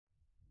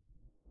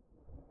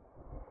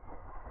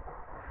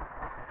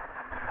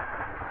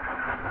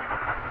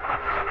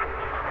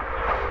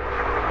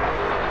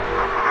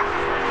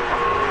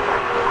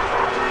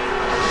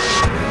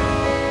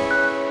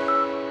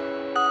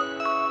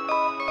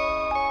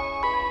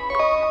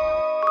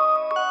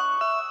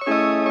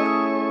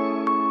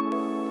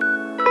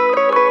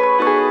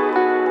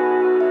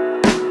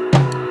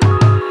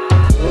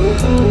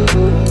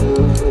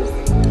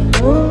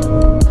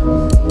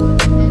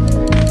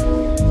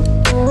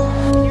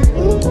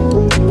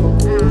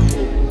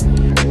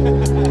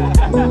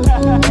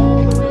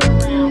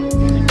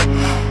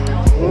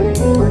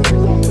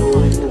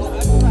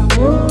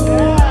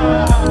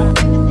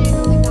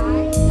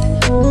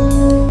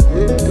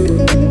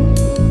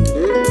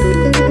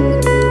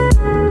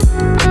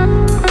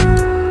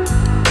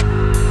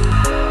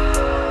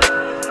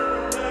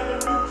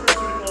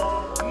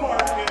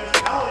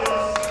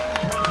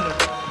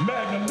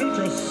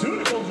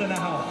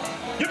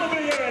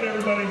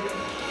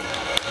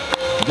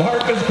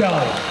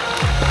Kelly.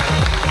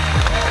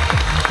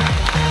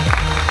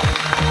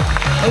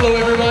 Hello,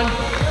 everyone.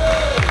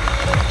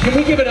 Can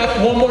we give it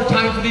up one more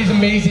time for these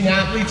amazing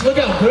athletes? Look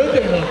how good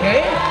they look,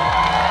 eh?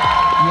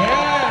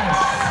 Yes.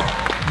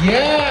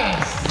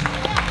 Yes.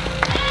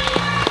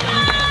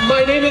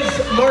 My name is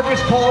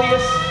Marcus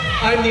Paulius.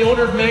 I'm the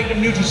owner of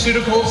Magnum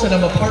Nutraceuticals, and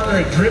I'm a partner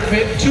at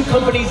DripFit, two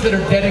companies that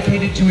are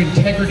dedicated to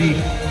integrity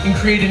in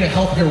creating a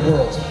healthier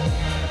world.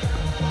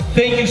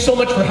 Thank you so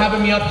much for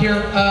having me up here.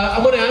 I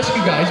want to ask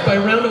you guys, by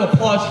a round of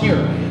applause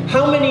here,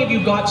 how many of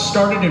you got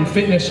started in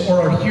fitness or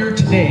are here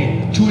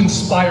today to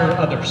inspire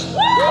others? I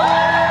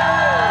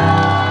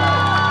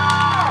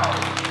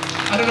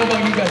don't know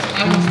about you guys,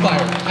 I'm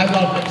inspired. I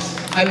love this.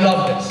 I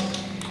love this.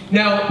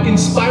 Now,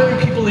 inspiring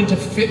people into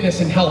fitness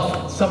and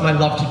health is something I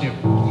love to do.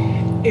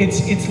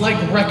 It's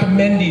like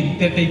recommending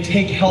that they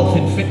take health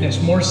and fitness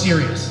more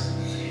serious.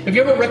 Have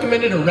you ever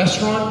recommended a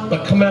restaurant,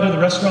 but come out of the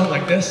restaurant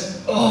like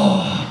this?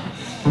 Oh,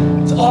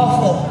 it's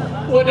awful.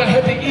 What I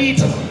had to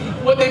eat,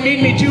 what they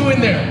made me do in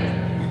there.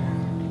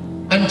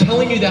 I'm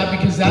telling you that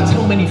because that's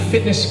how many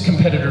fitness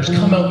competitors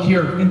come out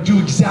here and do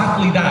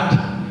exactly that.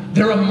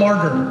 They're a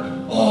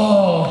martyr.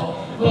 Oh,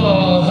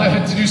 I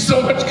had to do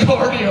so much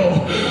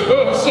cardio.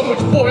 Oh, so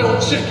much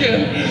boiled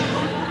chicken.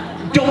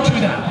 Don't do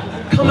that.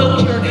 Come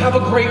out here and have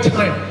a great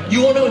time.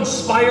 You want to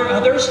inspire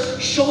others?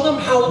 Show them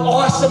how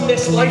awesome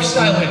this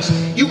lifestyle is.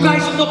 You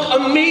guys look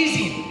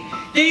amazing.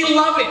 They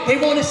love it. They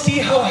want to see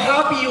how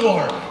happy you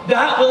are.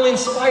 That will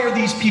inspire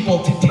these people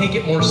to take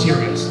it more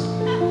serious.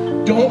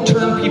 Don't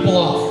turn people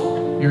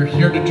off. You're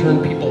here to turn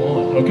people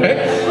on,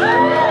 okay?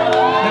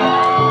 Now,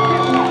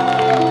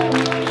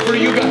 for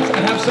you guys, I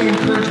have some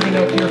encouragement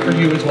out here for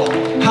you as well.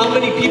 How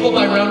many people,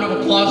 by round of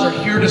applause, are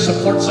here to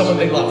support someone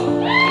they love?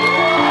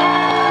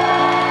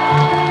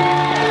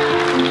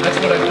 That's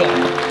what I thought.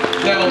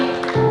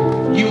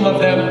 Now, you love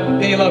them,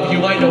 they love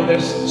you, I know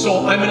this,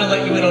 so I'm gonna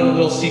let you in on a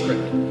little secret.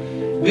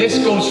 This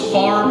goes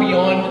far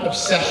beyond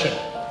obsession,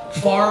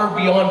 far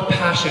beyond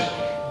passion.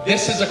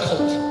 This is a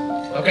cult,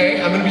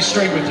 okay? I'm gonna be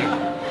straight with you.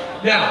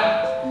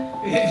 Now,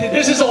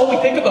 this is all we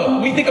think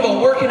about. We think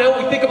about working out,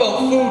 we think about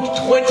food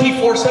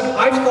 24/7.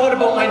 I've thought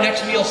about my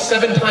next meal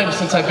 7 times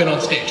since I've been on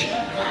stage.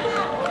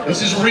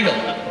 This is real.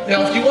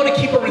 Now, if you want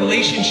to keep a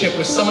relationship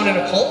with someone in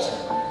a cult,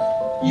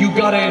 you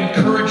gotta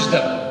encourage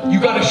them. You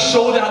gotta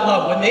show that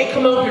love. When they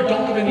come out here,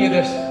 don't give any of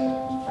this.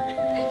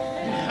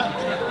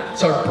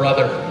 It's our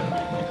brother.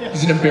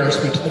 He's an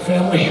embarrassment to the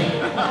family.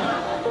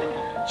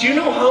 Do you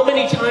know how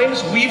many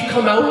times we've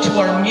come out to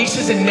our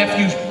nieces and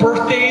nephews'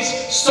 birthdays,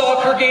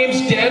 soccer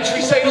games, dance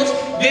recitals?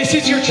 This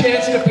is your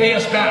chance to pay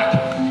us back.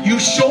 You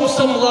show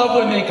some love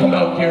when they come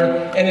out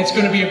here, and it's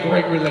gonna be a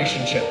great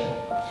relationship.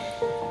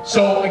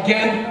 So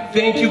again,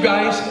 thank you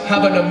guys.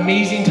 Have an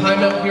amazing time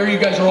out here. You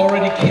guys are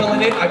already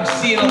killing it. I'm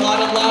seeing a lot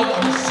of love.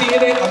 I'm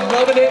seeing it. I'm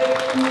loving it.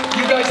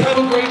 You guys have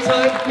a great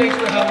time. Thanks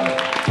for having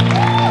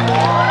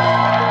me.